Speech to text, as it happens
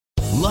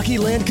Lucky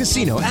Land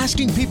Casino,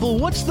 asking people,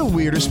 what's the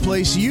weirdest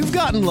place you've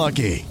gotten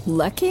lucky?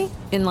 Lucky?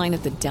 In line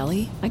at the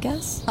deli, I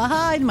guess?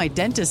 Aha, in my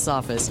dentist's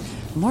office.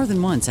 More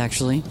than once,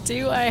 actually.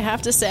 Do I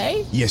have to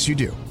say? Yes, you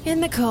do. In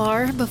the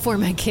car before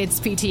my kids'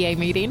 PTA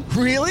meeting.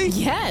 Really?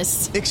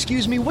 Yes.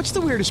 Excuse me, what's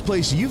the weirdest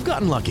place you've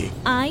gotten lucky?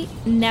 I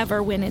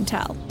never win and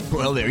tell.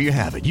 Well, there you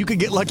have it. You can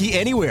get lucky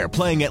anywhere,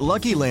 playing at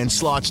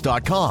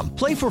LuckyLandSlots.com.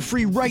 Play for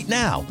free right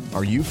now.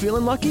 Are you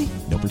feeling lucky?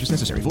 No purchase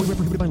necessary. Void where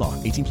prohibited by law.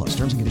 18+.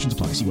 Terms and conditions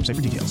apply. See website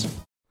for details.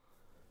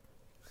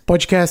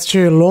 Podcast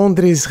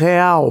Londres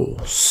Real,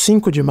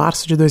 5 de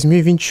março de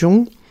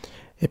 2021,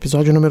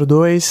 episódio número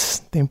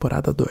 2,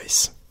 temporada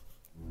 2.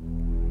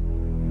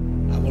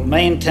 I will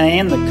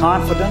maintain the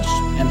confidence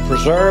and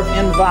preserve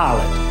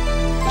inviolate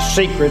the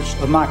secrets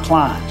of my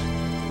client.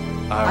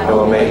 I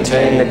will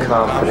maintain the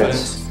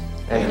confidence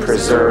and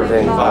preserve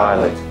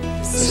inviolate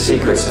the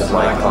secrets of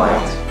my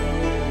client.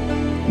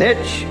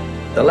 Mitch,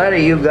 the letter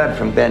you got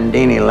from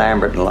Bendini,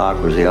 Lambert, and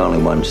Locke was the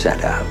only one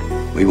sent out.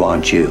 We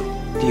want you.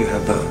 Do you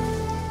have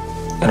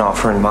an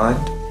offer in mind?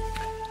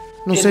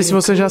 Não sei se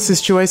você já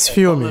assistiu a esse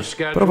filme.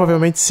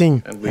 Provavelmente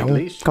sim. É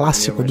um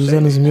clássico dos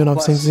anos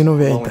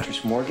 1990.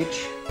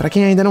 Para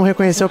quem ainda não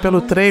reconheceu pelo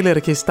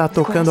trailer que está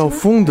tocando ao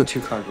fundo,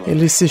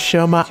 ele se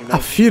chama A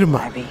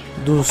Firma,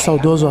 do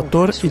saudoso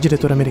ator e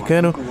diretor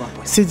americano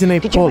Sidney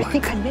Pollack.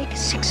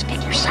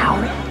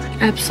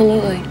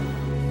 Absolutely.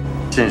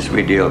 Since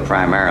we deal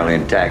primarily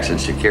in tax and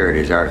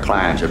securities, our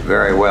clients are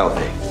very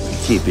wealthy. We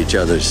keep each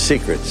other's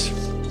secrets.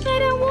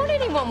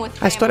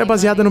 A história é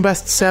baseada no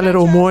best-seller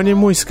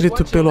homônimo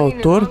escrito pelo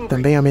autor,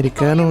 também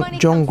americano,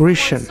 John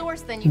Grisham.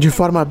 De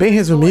forma bem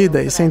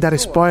resumida e sem dar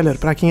spoiler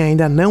para quem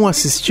ainda não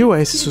assistiu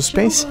a esse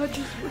suspense,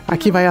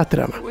 aqui vai a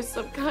trama.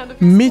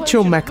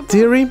 Mitchell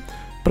McTeary,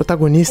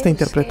 protagonista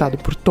interpretado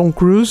por Tom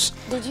Cruise,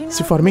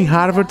 se forma em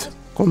Harvard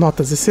com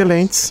notas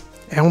excelentes,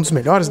 é um dos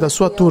melhores da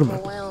sua turma.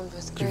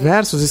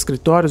 Diversos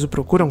escritórios o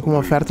procuram com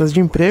ofertas de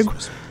emprego,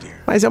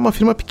 mas é uma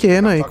firma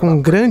pequena e com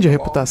grande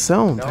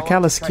reputação,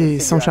 daquelas que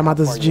são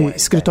chamadas de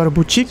escritório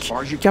boutique,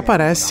 que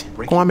aparece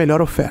com a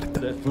melhor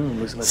oferta.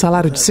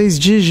 Salário de 6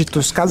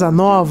 dígitos, casa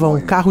nova,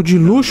 um carro de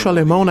luxo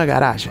alemão na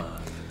garagem.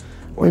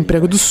 O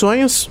emprego dos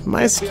sonhos,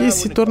 mas que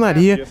se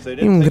tornaria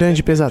em um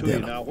grande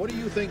pesadelo.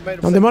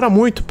 Não demora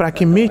muito para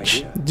que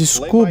Mitch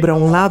descubra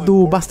um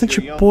lado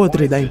bastante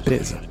podre da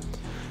empresa.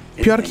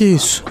 Pior que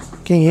isso,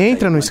 quem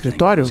entra no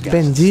escritório,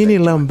 Bendini,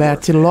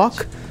 Lambert e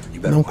Locke,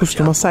 não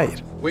costuma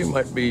sair.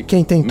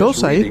 Quem tentou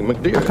sair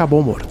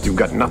acabou morto. You've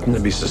got nothing to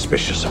be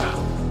suspicious about.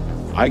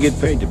 I get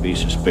paid to be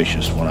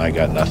suspicious when I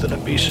got nothing to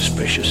be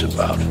suspicious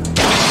about.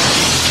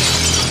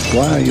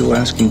 Why are you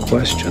asking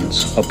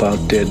questions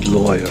about dead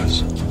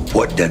lawyers?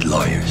 What dead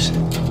lawyers?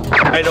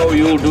 I know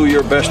you'll do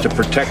your best to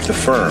protect the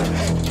firm.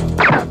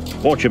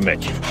 Won't you,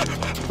 Mitch?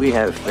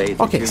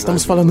 Ok,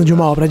 estamos falando de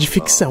uma obra de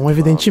ficção,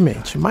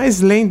 evidentemente, mas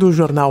lendo o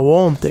jornal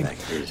ontem,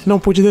 não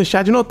pude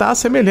deixar de notar as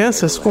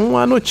semelhanças com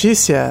a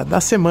notícia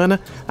da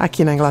semana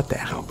aqui na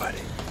Inglaterra.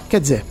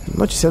 Quer dizer,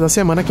 notícia da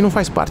semana que não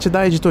faz parte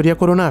da editoria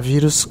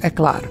Coronavírus, é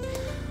claro.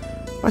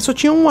 Mas só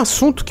tinha um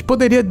assunto que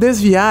poderia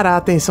desviar a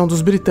atenção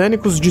dos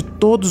britânicos de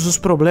todos os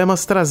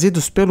problemas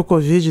trazidos pelo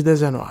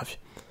Covid-19.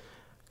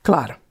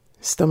 Claro,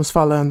 estamos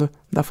falando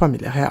da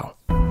família real.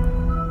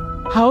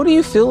 How do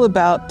you feel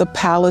about the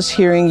palace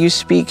hearing you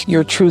speak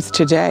your truth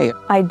today?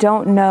 I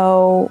don't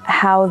know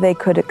how they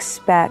could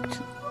expect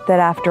that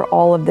after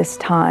all of this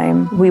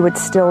time, we would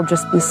still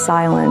just be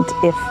silent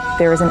if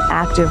there is an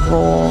active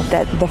role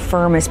that the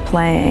firm is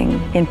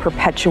playing in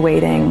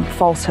perpetuating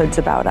falsehoods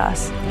about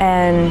us.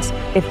 And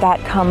if that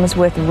comes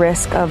with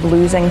risk of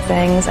losing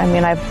things, I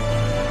mean,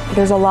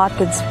 there's a lot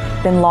that's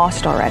been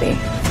lost already.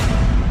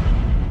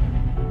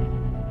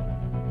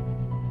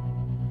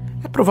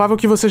 É provável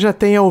que você já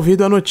tenha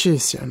ouvido a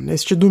notícia.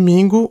 Neste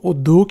domingo, o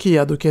Duque e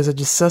a Duquesa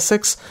de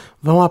Sussex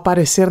vão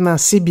aparecer na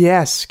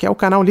CBS, que é o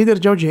canal líder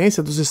de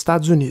audiência dos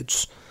Estados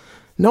Unidos.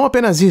 Não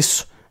apenas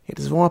isso,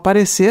 eles vão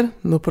aparecer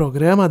no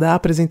programa da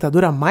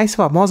apresentadora mais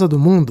famosa do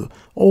mundo,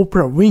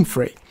 Oprah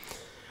Winfrey.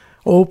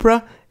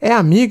 Oprah é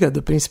amiga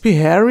do príncipe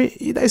Harry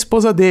e da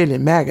esposa dele,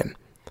 Meghan.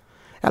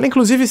 Ela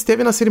inclusive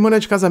esteve na cerimônia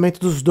de casamento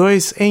dos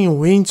dois em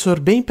Windsor,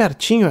 bem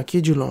pertinho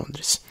aqui de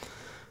Londres.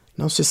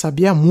 Não se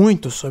sabia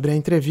muito sobre a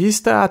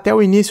entrevista até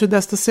o início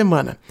desta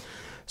semana.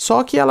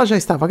 Só que ela já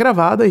estava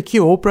gravada e que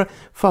Oprah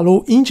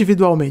falou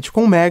individualmente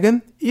com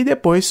Meghan e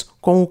depois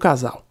com o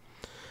casal.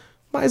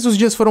 Mas os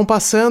dias foram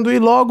passando e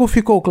logo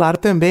ficou claro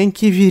também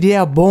que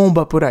viria a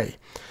bomba por aí.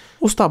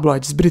 Os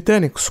tabloides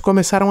britânicos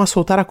começaram a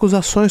soltar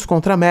acusações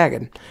contra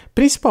Meghan,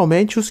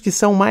 principalmente os que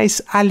são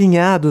mais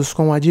alinhados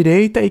com a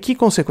direita e que,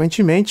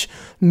 consequentemente,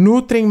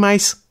 nutrem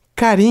mais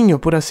carinho,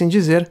 por assim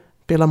dizer,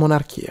 pela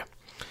monarquia.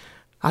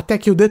 Até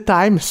que o The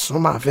Times,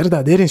 uma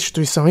verdadeira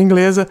instituição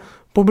inglesa,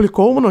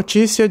 publicou uma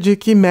notícia de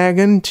que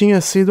Meghan tinha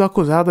sido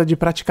acusada de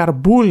praticar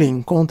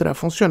bullying contra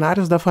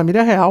funcionários da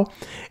família real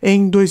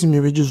em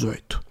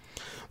 2018.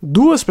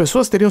 2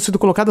 pessoas teriam sido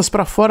colocadas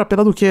para fora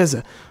pela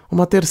duquesa.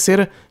 Uma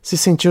terceira se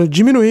sentiu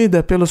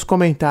diminuída pelos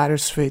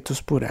comentários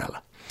feitos por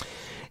ela.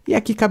 E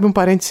aqui cabe um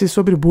parêntese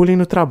sobre bullying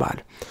no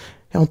trabalho.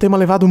 É um tema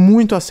levado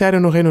muito a sério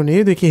no Reino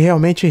Unido e que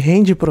realmente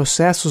rende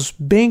processos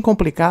bem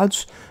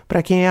complicados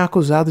para quem é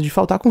acusado de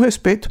faltar com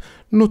respeito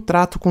no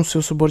trato com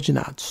seus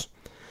subordinados.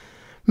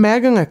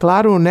 Meghan, é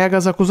claro, nega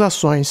as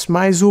acusações,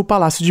 mas o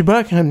Palácio de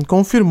Buckingham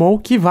confirmou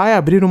que vai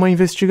abrir uma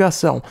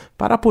investigação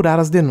para apurar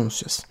as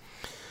denúncias.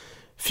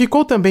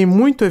 Ficou também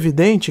muito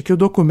evidente que o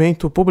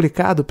documento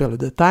publicado pelo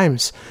The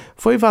Times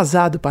foi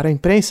vazado para a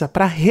imprensa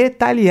para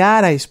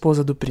retaliar a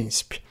esposa do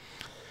príncipe.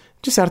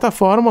 De certa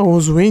forma,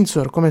 os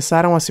Windsor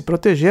começaram a se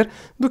proteger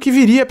do que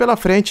viria pela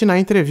frente na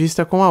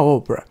entrevista com a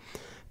Oprah.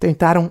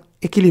 Tentaram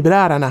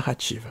equilibrar a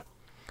narrativa.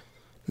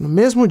 No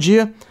mesmo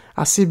dia,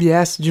 a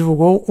CBS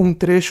divulgou um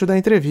trecho da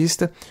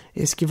entrevista,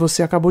 esse que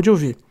você acabou de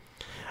ouvir.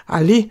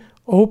 Ali,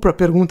 Oprah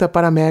pergunta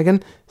para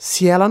Meghan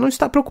se ela não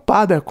está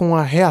preocupada com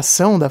a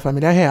reação da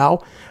família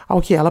real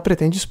ao que ela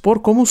pretende expor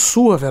como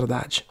sua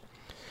verdade.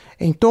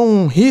 Em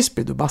tom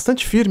ríspido,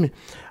 bastante firme,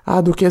 a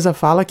duquesa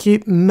fala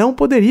que não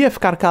poderia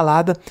ficar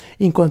calada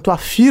enquanto a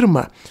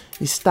firma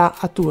está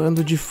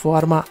atuando de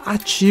forma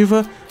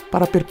ativa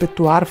para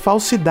perpetuar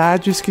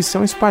falsidades que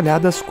são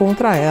espalhadas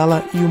contra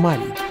ela e o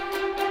marido.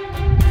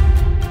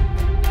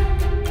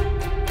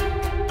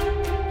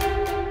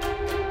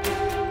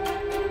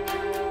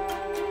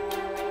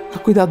 A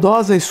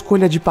cuidadosa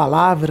escolha de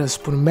palavras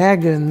por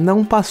Meghan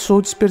não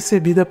passou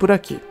despercebida por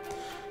aqui.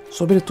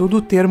 Sobretudo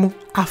o termo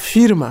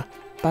afirma,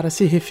 para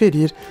se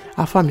referir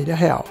à família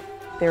real.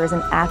 There is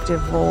an active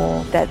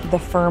role that the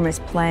firm is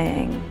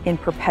playing in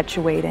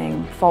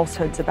perpetuating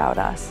falsehoods about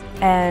us.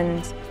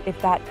 And if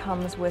that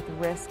comes with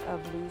risk of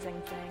losing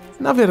things...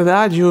 Na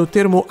verdade, o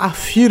termo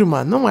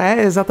afirma não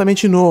é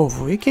exatamente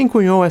novo, e quem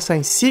cunhou essa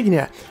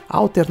insígnia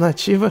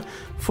alternativa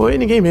foi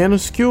ninguém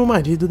menos que o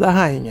marido da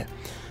rainha.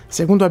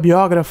 Segundo a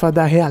biógrafa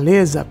da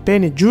realeza,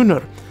 Penny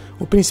Jr.,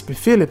 o príncipe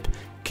Philip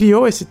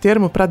criou esse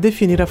termo para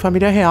definir a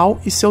família real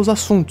e seus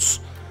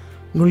assuntos.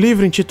 No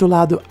livro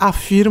intitulado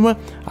Afirma,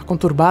 a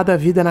conturbada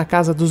vida na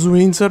casa dos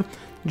Windsor,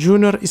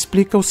 Jr.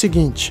 explica o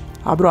seguinte,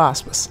 abro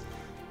aspas,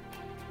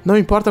 não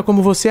importa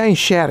como você a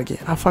enxergue,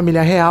 a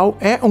família real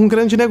é um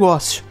grande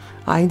negócio,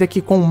 ainda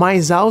que com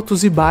mais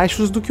altos e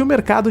baixos do que o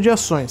mercado de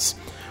ações.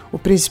 O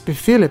príncipe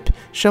Philip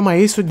chama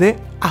isso de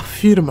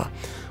afirma.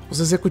 Os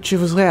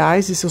executivos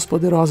reais e seus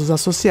poderosos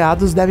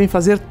associados devem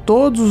fazer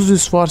todos os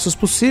esforços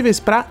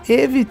possíveis para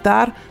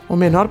evitar o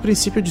menor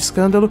princípio de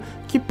escândalo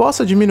que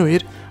possa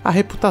diminuir a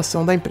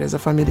reputação da empresa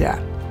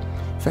familiar.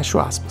 Fecho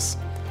aspas.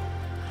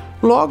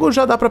 Logo,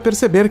 já dá para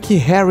perceber que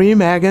Harry e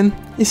Meghan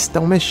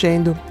estão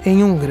mexendo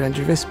em um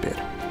grande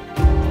vespeiro.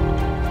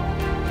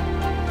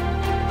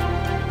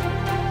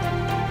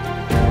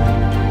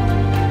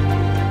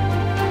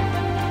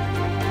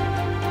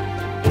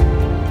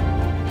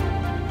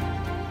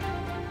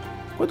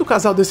 Quando o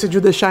casal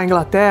decidiu deixar a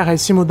Inglaterra e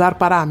se mudar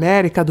para a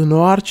América do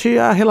Norte,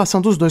 a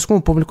relação dos dois com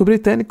o público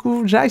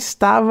britânico já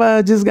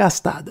estava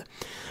desgastada.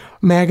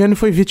 Meghan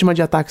foi vítima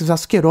de ataques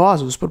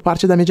asquerosos por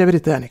parte da mídia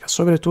britânica,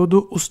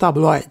 sobretudo os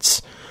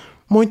tabloides.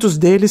 Muitos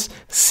deles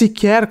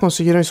sequer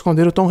conseguiram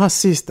esconder o tom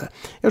racista.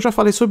 Eu já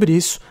falei sobre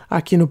isso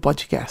aqui no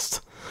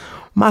podcast.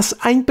 Mas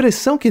a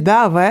impressão que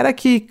dava era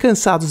que,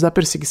 cansados da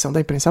perseguição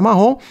da imprensa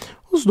marrom,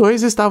 os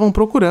dois estavam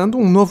procurando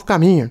um novo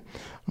caminho.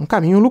 Um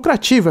caminho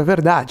lucrativo, é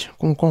verdade,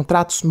 com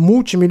contratos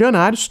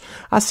multimilionários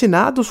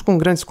assinados com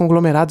grandes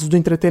conglomerados do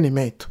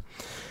entretenimento.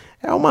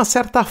 É uma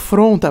certa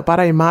afronta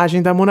para a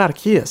imagem da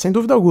monarquia, sem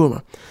dúvida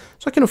alguma.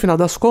 Só que no final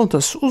das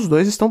contas, os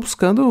dois estão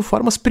buscando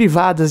formas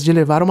privadas de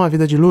levar uma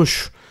vida de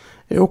luxo.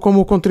 Eu,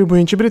 como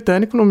contribuinte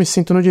britânico, não me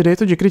sinto no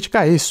direito de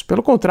criticar isso.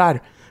 Pelo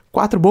contrário,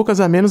 4 bocas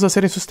a menos a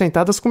serem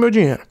sustentadas com meu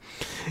dinheiro.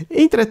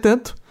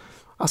 Entretanto,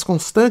 as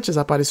constantes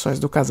aparições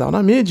do casal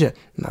na mídia,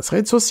 nas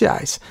redes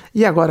sociais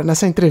e agora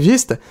nessa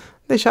entrevista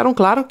deixaram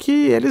claro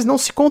que eles não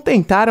se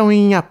contentaram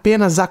em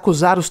apenas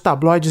acusar os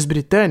tabloides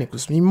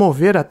britânicos e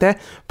mover até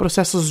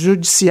processos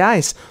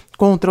judiciais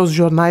contra os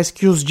jornais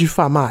que os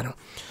difamaram.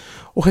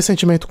 O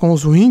ressentimento com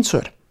os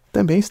Windsor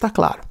também está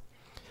claro.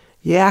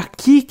 E é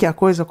aqui que a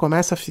coisa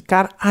começa a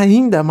ficar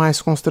ainda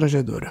mais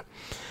constrangedora.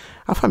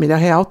 A família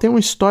real tem um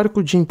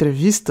histórico de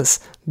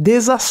entrevistas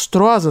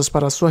desastrosas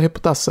para a sua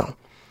reputação.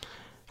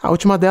 A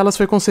última delas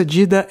foi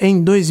concedida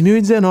em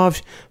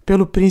 2019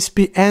 pelo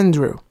príncipe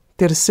Andrew,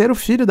 terceiro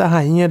filho da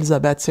rainha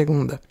Elizabeth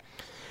II.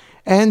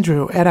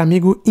 Andrew era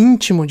amigo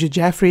íntimo de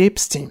Jeffrey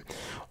Epstein,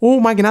 o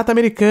magnata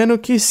americano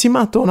que se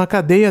matou na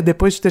cadeia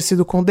depois de ter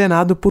sido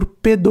condenado por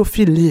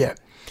pedofilia.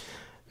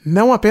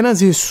 Não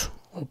apenas isso,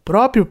 o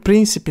próprio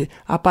príncipe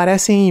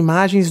aparece em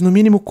imagens no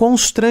mínimo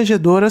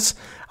constrangedoras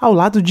ao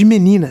lado de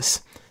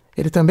meninas.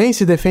 Ele também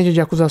se defende de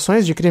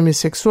acusações de crimes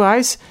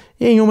sexuais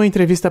e, em uma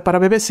entrevista para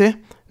a BBC,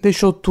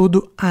 deixou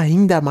tudo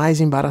ainda mais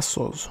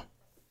embaraçoso.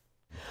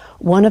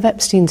 One of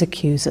Epstein's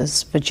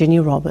accusers,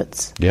 Virginia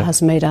Roberts,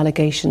 has made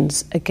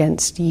allegations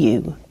against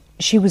you.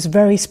 She was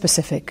very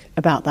specific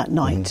about that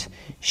night.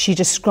 She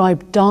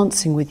described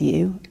dancing with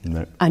you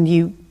and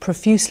you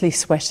profusely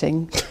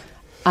sweating,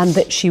 and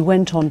that she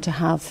went on to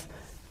have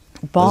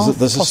bath,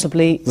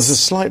 possibly. There's a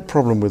slight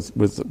problem with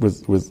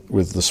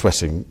the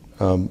sweating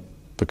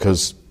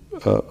because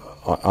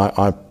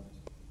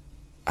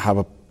have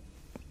a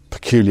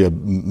peculiar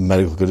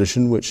medical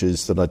condition, which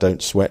is that I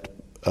don't sweat,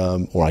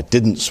 or I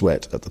didn't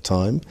sweat at the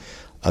time,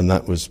 and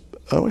that was,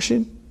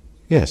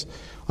 yes,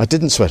 I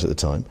didn't sweat at the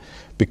time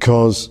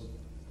because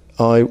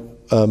I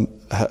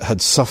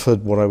had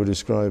suffered what I would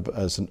describe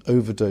as an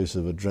overdose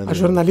of adrenaline. A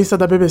jornalista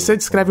da BBC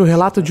descreve o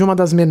relato de uma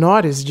das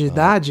menores de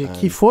idade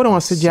que foram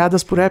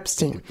assediadas por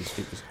Epstein.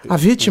 A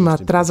vítima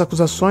traz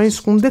acusações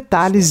com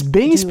detalhes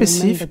bem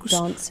específicos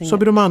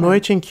sobre uma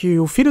noite em que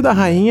o filho da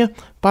rainha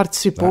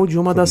participou de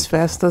uma das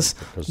festas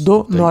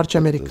do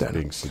norte-americano.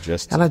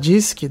 Ela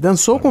diz que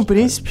dançou com o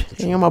príncipe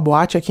em uma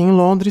boate aqui em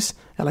Londres.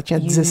 Ela tinha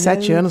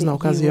 17 anos na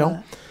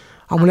ocasião.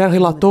 A mulher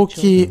relatou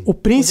que o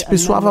príncipe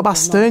suava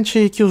bastante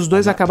e que os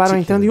dois acabaram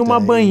entrando em uma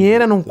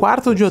banheira num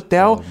quarto de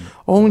hotel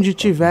onde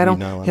tiveram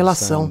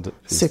relação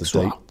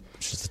sexual.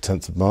 Which is the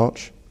 10th of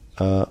March.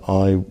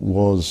 I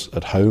was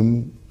at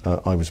home.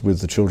 I was with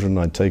the children.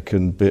 I'd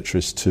taken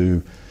Beatrice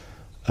to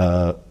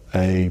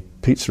a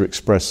Pizza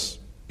Express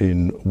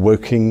in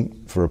Woking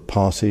for a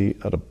party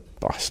at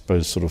I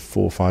suppose sort of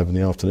 4 or 5 in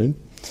the afternoon.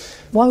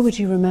 Why would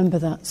you remember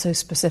that so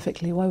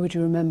specifically? Why would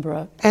you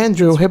remember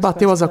Andrew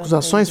rebateu as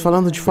acusações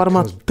falando de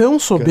forma tão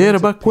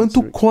soberba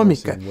quanto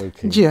cômica,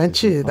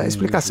 diante da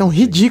explicação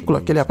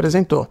ridícula que ele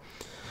apresentou.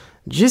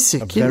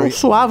 Disse que não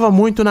suava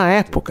muito na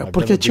época,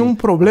 porque tinha um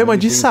problema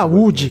de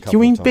saúde que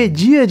o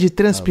impedia de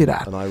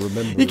transpirar,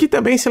 e que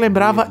também se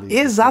lembrava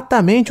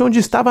exatamente onde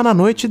estava na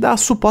noite da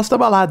suposta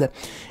balada,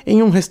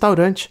 em um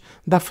restaurante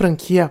da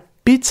franquia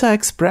Pizza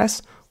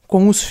Express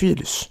com os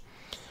filhos.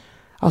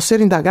 Ao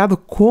ser indagado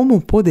como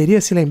poderia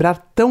se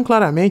lembrar tão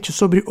claramente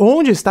sobre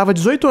onde estava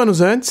 18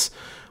 anos antes,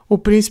 o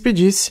príncipe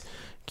disse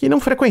que não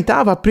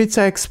frequentava a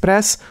Pizza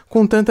Express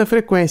com tanta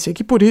frequência e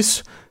que por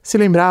isso se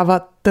lembrava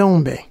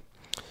tão bem.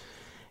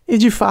 E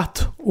de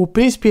fato, o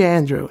príncipe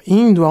Andrew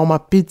indo a uma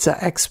Pizza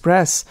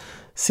Express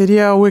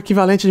seria o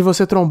equivalente de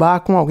você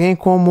trombar com alguém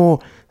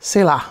como,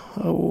 sei lá,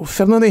 o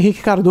Fernando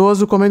Henrique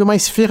Cardoso comendo uma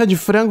esfirra de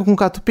frango com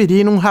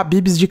catupiry num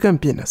Habib's de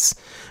Campinas.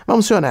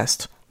 Vamos ser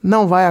honestos.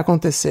 Não vai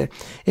acontecer.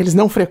 Eles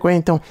não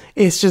frequentam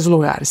estes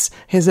lugares,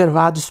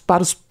 reservados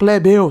para os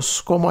plebeus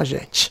como a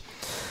gente.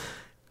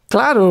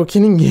 Claro que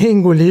ninguém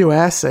engoliu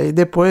essa, e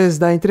depois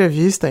da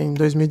entrevista, em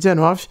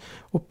 2019,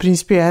 o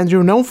príncipe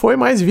Andrew não foi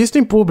mais visto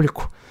em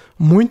público,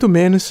 muito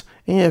menos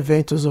em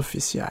eventos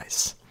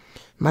oficiais.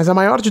 Mas a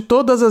maior de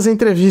todas as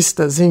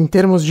entrevistas, em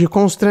termos de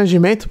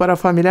constrangimento para a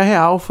família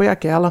real, foi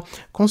aquela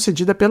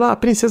concedida pela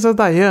princesa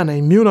Diana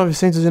em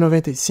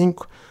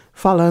 1995,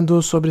 falando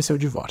sobre seu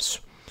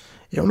divórcio.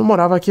 Eu não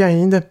morava aqui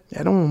ainda,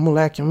 era um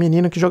moleque, um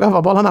menino que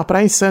jogava bola na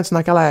praia em Santos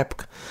naquela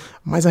época.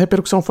 Mas a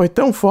repercussão foi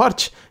tão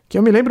forte que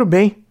eu me lembro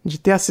bem de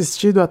ter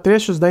assistido a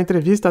trechos da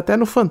entrevista até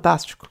no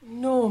Fantástico.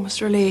 Enormous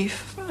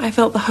relief. I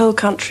felt the whole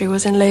country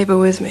was in labour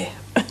with me.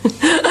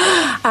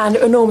 And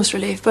enormous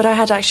relief, but I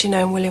had actually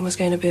known William was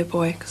going to be a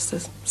boy because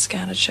the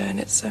scan had shown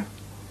it, so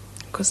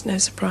of course no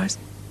surprise.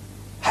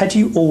 Had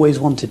you always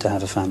wanted to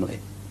have a family?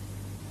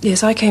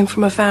 Yes, I came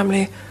from a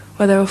family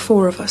where there were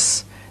 4 of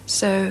us,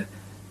 so...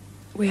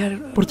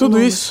 Por tudo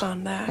isso,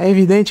 é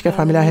evidente que a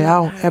família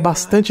real é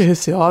bastante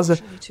receosa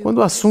quando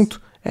o assunto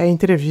é a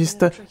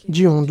entrevista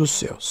de um dos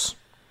seus.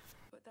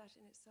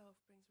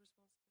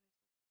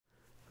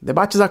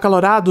 Debates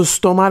acalorados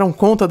tomaram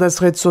conta das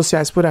redes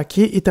sociais por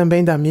aqui e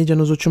também da mídia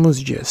nos últimos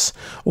dias.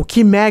 O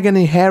que Meghan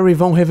e Harry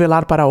vão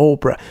revelar para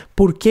Oprah?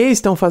 Por que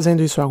estão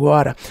fazendo isso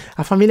agora?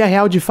 A família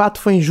real de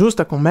fato foi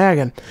injusta com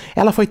Meghan?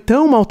 Ela foi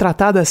tão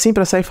maltratada assim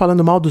para sair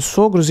falando mal dos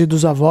sogros e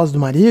dos avós do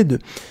marido?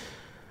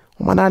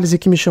 Uma análise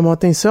que me chamou a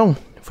atenção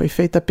foi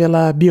feita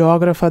pela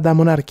biógrafa da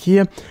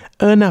monarquia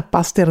Anna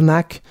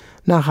Pasternak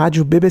na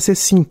rádio BBC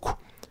 5.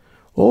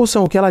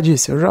 Ouçam o que ela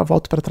disse, eu já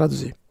volto para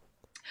traduzir.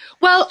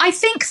 Well, I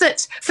think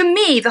that, for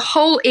me, the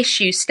whole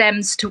issue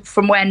stems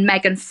from when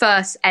Meghan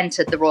first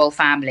entered the royal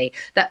family,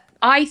 that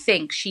I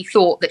think she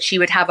thought that she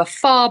would have a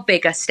far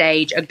bigger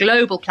stage, a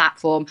global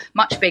platform,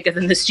 much bigger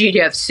than the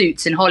studio of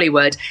Suits in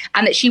Hollywood,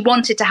 and that she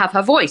wanted to have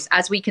her voice.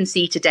 As we can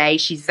see today,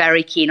 she's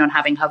very keen on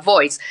having her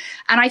voice.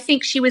 And I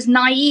think she was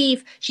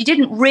naive. She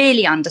didn't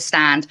really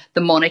understand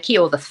the monarchy,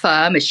 or the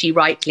firm, as she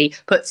rightly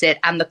puts it,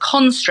 and the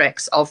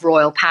constricts of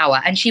royal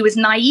power. And she was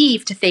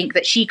naive to think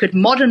that she could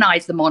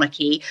modernize the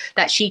monarchy,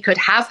 that she could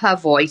have her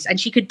voice, and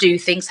she could do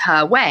things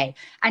her way.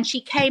 And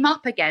she came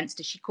up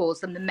against, as she calls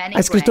them, the many... A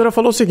escritora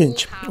falou o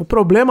seguinte: o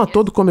problema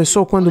todo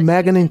começou quando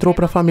Meghan entrou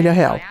para a família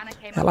real.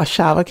 Ela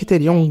achava que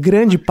teria um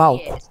grande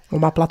palco,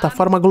 uma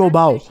plataforma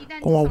global,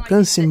 com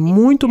alcance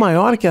muito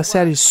maior que a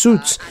série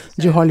Suits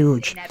de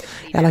Hollywood.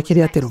 Ela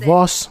queria ter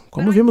voz,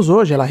 como vimos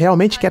hoje, ela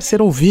realmente quer ser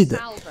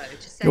ouvida.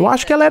 Eu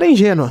acho que ela era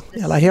ingênua,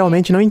 ela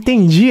realmente não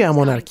entendia a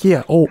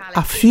monarquia, ou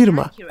a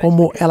firma,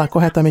 como ela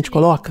corretamente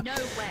coloca,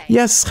 e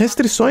as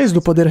restrições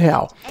do poder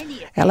real.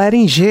 Ela era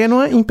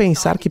ingênua em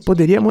pensar que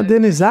poderia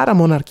modernizar a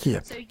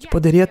monarquia, que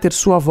poderia ter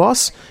sua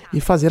voz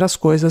e fazer as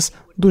coisas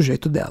do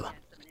jeito dela.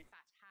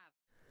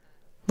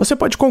 Você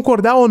pode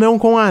concordar ou não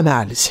com a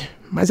análise,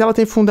 mas ela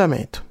tem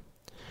fundamento.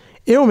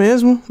 Eu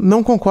mesmo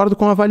não concordo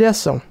com a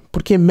avaliação,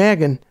 porque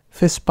Meghan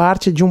fez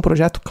parte de um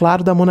projeto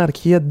claro da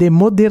monarquia de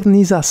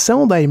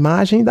modernização da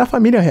imagem da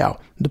família real,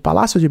 do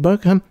Palácio de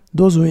Buckingham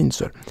dos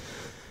Windsor.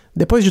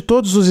 Depois de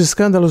todos os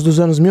escândalos dos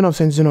anos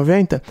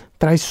 1990,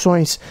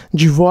 traições,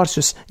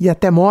 divórcios e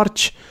até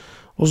morte,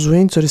 os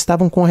Windsor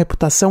estavam com a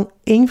reputação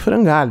em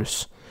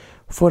frangalhos.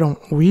 Foram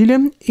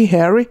William e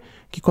Harry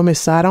que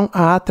começaram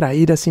a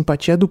atrair a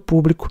simpatia do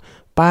público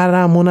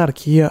para a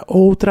monarquia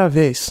outra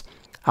vez,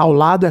 ao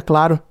lado, é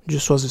claro, de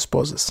suas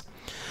esposas.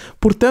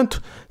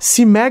 Portanto,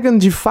 se Meghan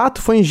de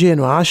fato foi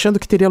ingênua, achando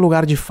que teria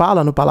lugar de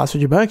fala no Palácio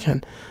de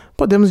Buckingham,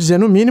 podemos dizer,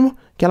 no mínimo,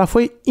 que ela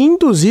foi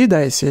induzida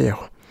a esse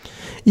erro.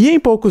 E em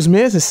poucos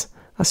meses,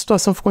 a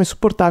situação ficou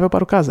insuportável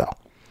para o casal.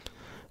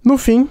 No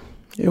fim,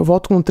 eu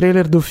volto com um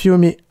trailer do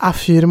filme A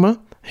Firma.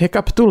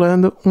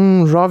 Recapitulando,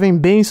 um jovem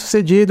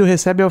bem-sucedido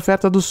recebe a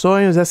oferta dos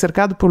sonhos, é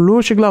cercado por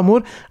luxo e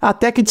glamour,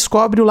 até que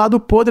descobre o lado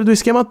podre do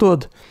esquema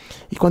todo.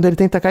 E quando ele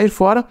tenta cair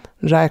fora,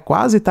 já é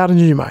quase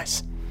tarde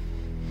demais.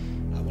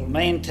 I will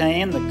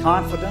maintain the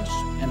confidence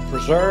and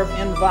preserve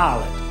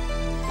inviolate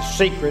the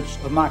secrets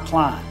of my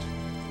client.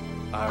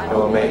 I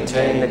will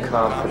maintain the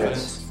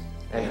confidence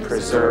and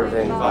preserve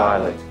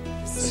inviolate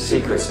the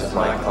secrets of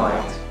my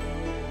client.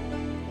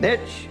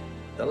 Mitch,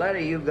 the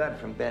letter you got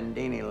from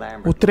Bendini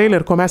Lambert. O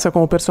trailer começa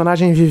com o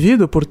personagem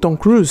vivido por Tom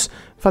Cruise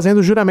fazendo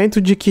o juramento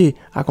de que,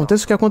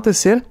 aconteça o que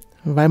acontecer,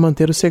 vai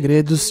manter os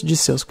segredos de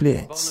seus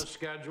clientes.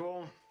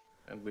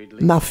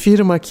 Na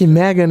firma que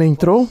Meghan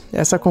entrou,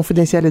 essa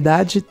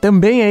confidencialidade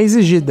também é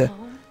exigida,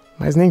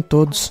 mas nem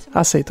todos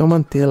aceitam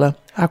mantê-la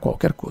a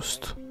qualquer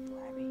custo.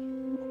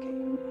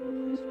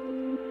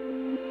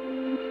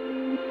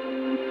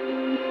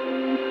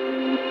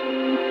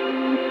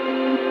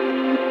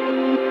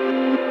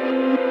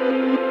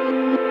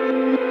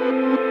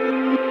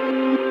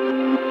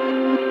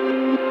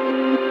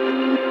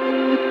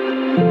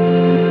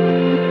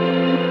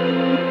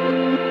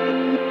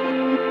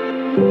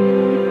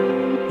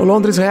 O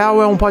Londres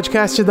Real é um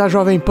podcast da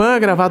Jovem Pan,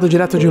 gravado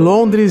direto de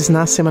Londres.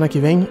 Na semana que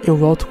vem eu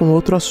volto com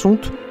outro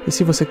assunto. E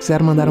se você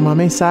quiser mandar uma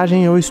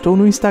mensagem, eu estou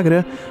no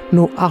Instagram,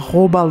 no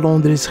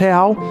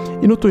 @LondresReal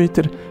e no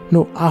Twitter,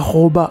 no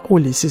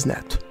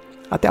 @UlissesNeto.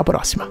 Até a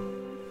próxima.